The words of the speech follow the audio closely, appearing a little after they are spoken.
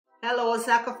Hello,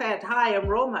 Sakafete. Hi, I'm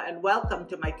Roma and welcome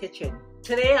to my kitchen.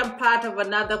 Today I'm part of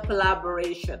another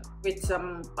collaboration with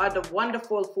some other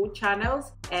wonderful food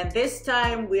channels, and this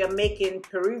time we are making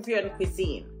Peruvian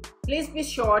cuisine. Please be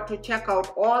sure to check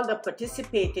out all the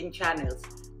participating channels.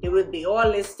 They will be all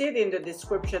listed in the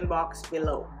description box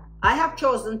below. I have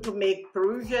chosen to make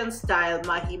Peruvian style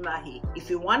Mahi Mahi. If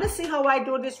you want to see how I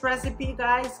do this recipe,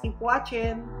 guys, keep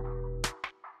watching.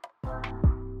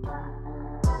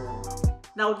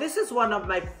 Now this is one of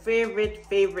my favorite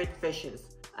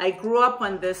fishes. I grew up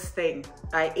on this thing.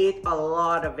 I ate a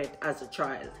lot of it as a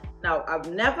child. Now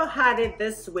I've never had it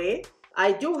this way.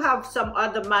 I do have some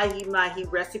other Mahi Mahi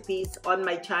recipes on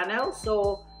my channel,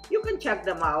 so you can check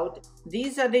them out.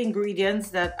 These are the ingredients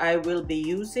that I will be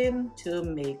using to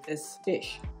make this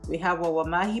dish. We have our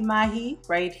Mahi Mahi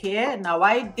right here. Now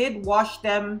I did wash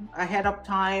them ahead of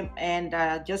time and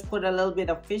just put a little bit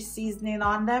of fish seasoning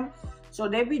on them. So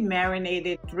they've been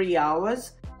marinated 3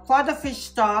 hours. For the fish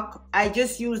stock, I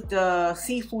just used the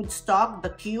seafood stock,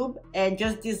 the cube, and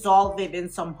just dissolve it in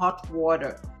some hot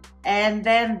water. And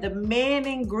then the main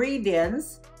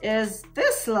ingredients is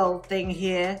this little thing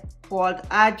here called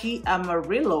ají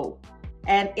amarillo.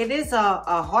 And it is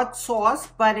a hot sauce,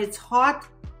 but it's hot,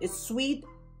 it's sweet,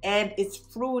 and it's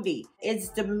fruity. It's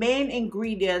the main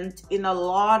ingredient in a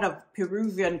lot of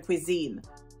Peruvian cuisine.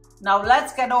 Now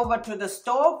let's get over to the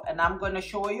stove and I'm going to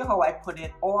show you how I put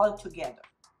it all together.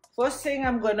 First thing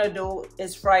I'm going to do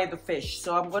is fry the fish.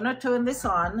 So I'm going to turn this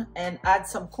on and add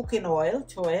some cooking oil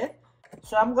to it.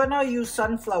 So I'm going to use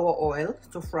sunflower oil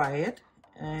to fry it,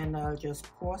 and I'll just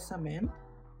pour some in,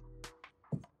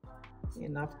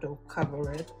 enough to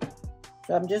cover it.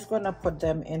 So I'm just going to put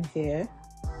them in here.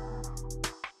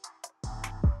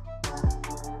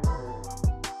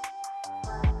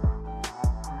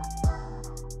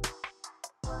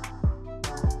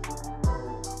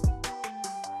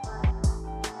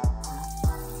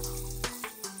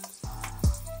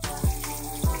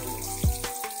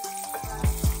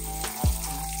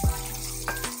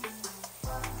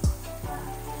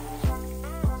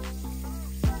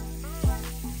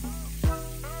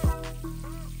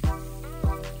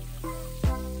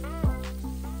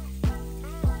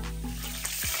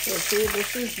 So see,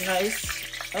 this is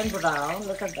nice and brown.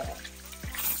 Look at that.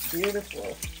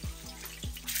 Beautiful.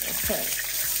 Okay.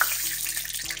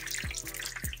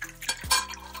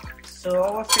 So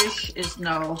our fish is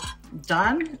now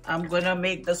done. I'm gonna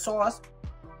make the sauce.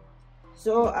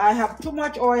 So I have too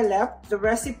much oil left. The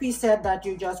recipe said that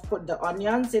you just put the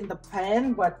onions in the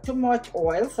pan, but too much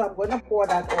oil. So I'm gonna pour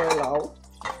that oil out.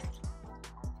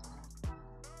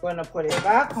 Gonna put it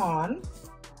back on.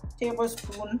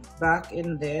 Tablespoon back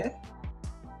in there.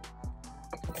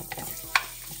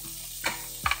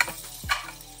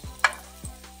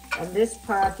 And this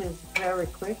part is very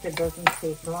quick, it doesn't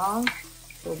take long.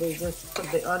 So we just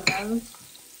put the onions,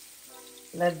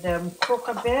 let them cook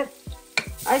a bit.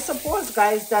 I suppose,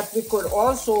 guys, that we could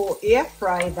also air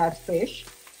fry that fish.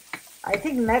 I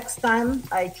think next time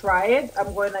I try it,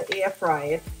 I'm going to air fry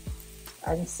it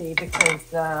and see, because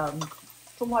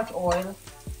too much oil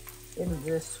in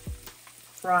this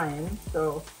frying.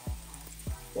 So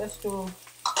just to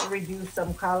reduce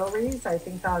some calories, I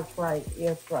think I'll try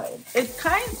air frying. It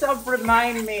kind of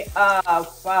reminds me of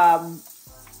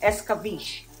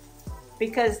escabeche,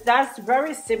 because that's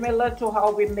very similar to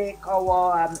how we make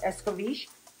our escabeche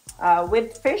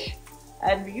with fish.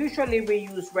 And usually we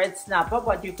use red snapper,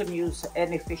 but you can use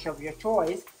any fish of your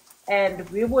choice. And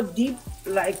we would deep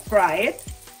fry it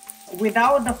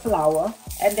without the flour,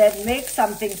 and then make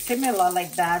something similar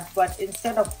like that, but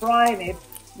instead of frying it,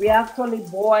 we actually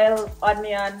boil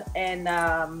onion and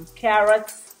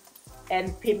carrots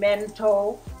and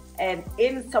pimento and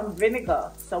in some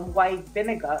vinegar, some white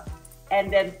vinegar,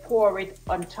 and then pour it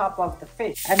on top of the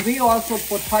fish. And we also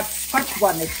put hot scotch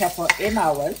bonnet pepper in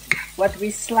ours, but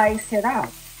we slice it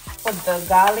out. Put the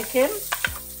garlic in,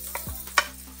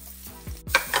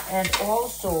 and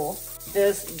also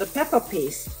there's the pepper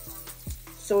paste.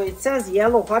 So it says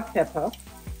yellow hot pepper,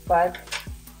 but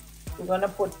we're gonna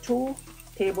put 2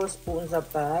 tablespoons of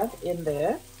that in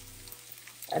there.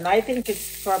 And I think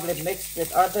it's probably mixed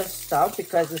with other stuff,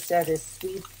 because it said it's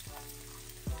sweet.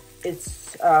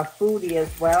 It's fruity as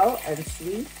well and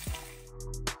sweet.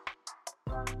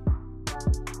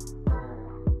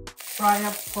 Fry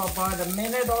up for about a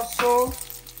minute or so.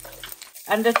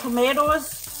 And the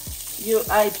tomatoes,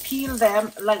 I peel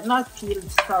them, not peeled,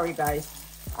 sorry guys.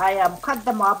 I cut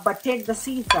them up, but take the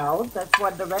seeds out. That's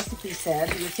what the recipe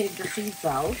said. You take the seeds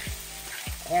out,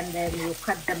 and then you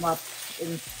cut them up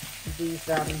in these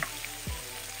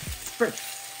strips.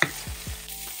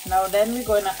 Now then we're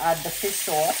going to add the fish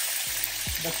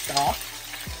sauce. the stock.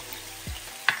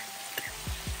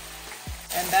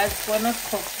 And that's going to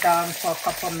cook down for a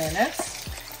couple minutes.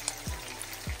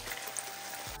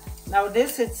 Now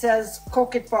this, it says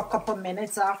cook it for a couple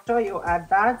minutes after you add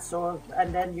that. So,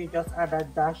 and then you just add a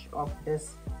dash of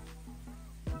this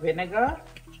vinegar,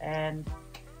 and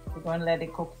we're going to let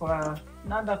it cook for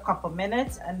another couple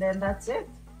minutes, and then that's it.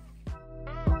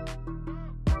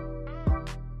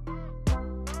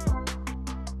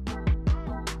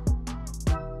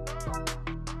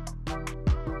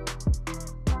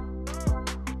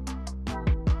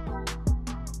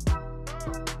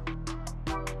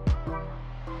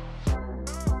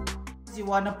 You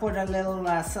want to put a little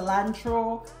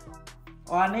cilantro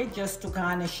on it just to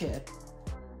garnish it.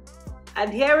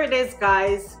 And here it is,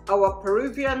 guys, our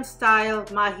Peruvian style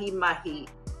Mahi Mahi.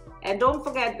 And don't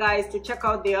forget, guys, to check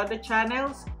out the other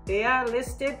channels. They are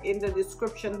listed in the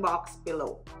description box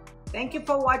below. Thank you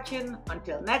for watching.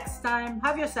 Until next time,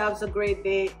 have yourselves a great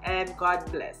day and God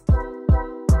bless.